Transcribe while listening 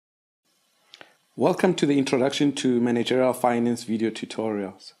Welcome to the Introduction to Managerial Finance video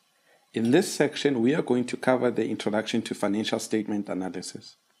tutorials. In this section, we are going to cover the introduction to financial statement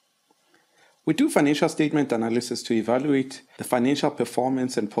analysis. We do financial statement analysis to evaluate the financial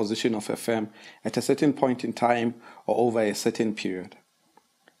performance and position of a firm at a certain point in time or over a certain period.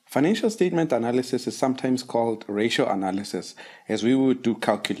 Financial statement analysis is sometimes called ratio analysis, as we would do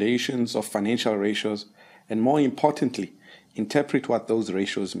calculations of financial ratios and, more importantly, interpret what those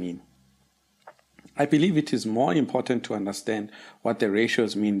ratios mean. I believe it is more important to understand what the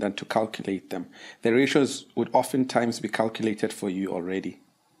ratios mean than to calculate them. The ratios would oftentimes be calculated for you already.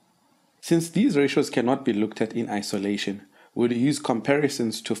 Since these ratios cannot be looked at in isolation, we would use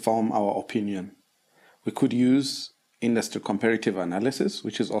comparisons to form our opinion. We could use industry comparative analysis,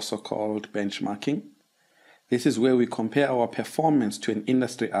 which is also called benchmarking. This is where we compare our performance to an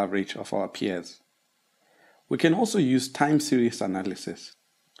industry average of our peers. We can also use time series analysis.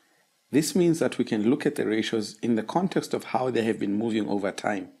 This means that we can look at the ratios in the context of how they have been moving over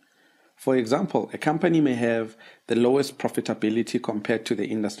time. For example, a company may have the lowest profitability compared to the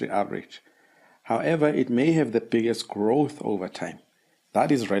industry average. However, it may have the biggest growth over time.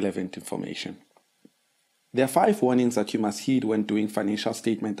 That is relevant information. There are 5 warnings that you must heed when doing financial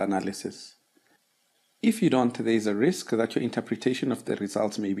statement analysis. If you don't, there is a risk that your interpretation of the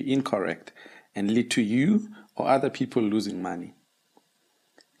results may be incorrect and lead to you or other people losing money.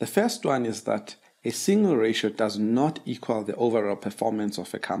 The first one is that a single ratio does not equal the overall performance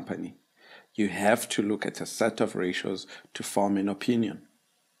of a company. You have to look at a set of ratios to form an opinion.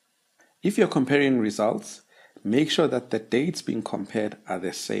 If you're comparing results, make sure that the dates being compared are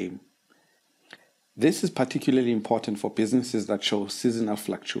the same. This is particularly important for businesses that show seasonal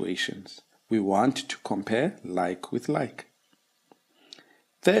fluctuations. We want to compare like with like.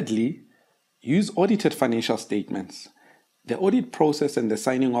 Thirdly, use audited financial statements. The audit process and the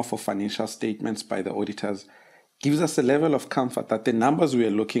signing off of financial statements by the auditors gives us a level of comfort that the numbers we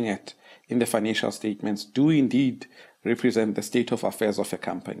are looking at in the financial statements do indeed represent the state of affairs of a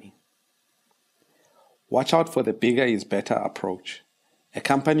company. Watch out for the bigger is better approach. A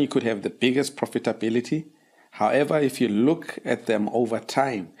company could have the biggest profitability. However, if you look at them over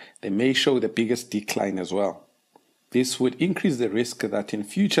time, they may show the biggest decline as well. This would increase the risk that in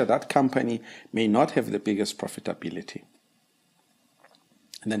future that company may not have the biggest profitability.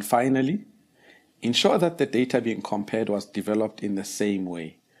 And then finally, ensure that the data being compared was developed in the same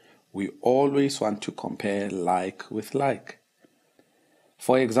way. We always want to compare like with like.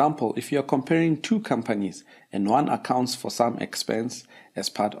 For example, if you are comparing 2 companies and one accounts for some expense as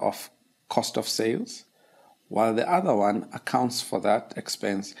part of cost of sales, while the other one accounts for that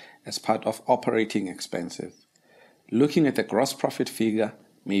expense as part of operating expenses, looking at the gross profit figure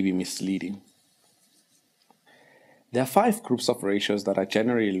may be misleading. There are 5 groups of ratios that are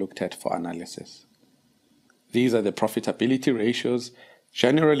generally looked at for analysis. These are the profitability ratios,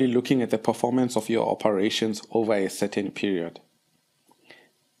 generally looking at the performance of your operations over a certain period.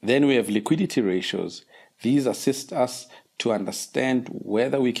 Then we have liquidity ratios. These assist us to understand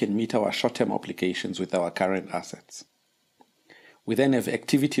whether we can meet our short-term obligations with our current assets. We then have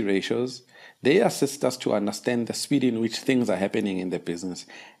activity ratios. They assist us to understand the speed in which things are happening in the business,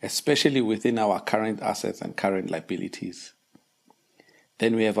 especially within our current assets and current liabilities.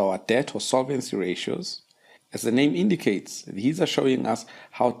 Then we have our debt or solvency ratios. As the name indicates, these are showing us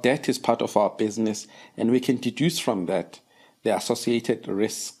how debt is part of our business, and we can deduce from that the associated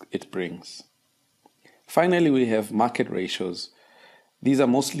risk it brings. Finally, we have market ratios. These are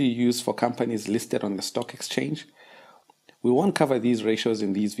mostly used for companies listed on the stock exchange. We won't cover these ratios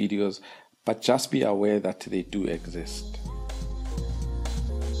in these videos, but just be aware that they do exist.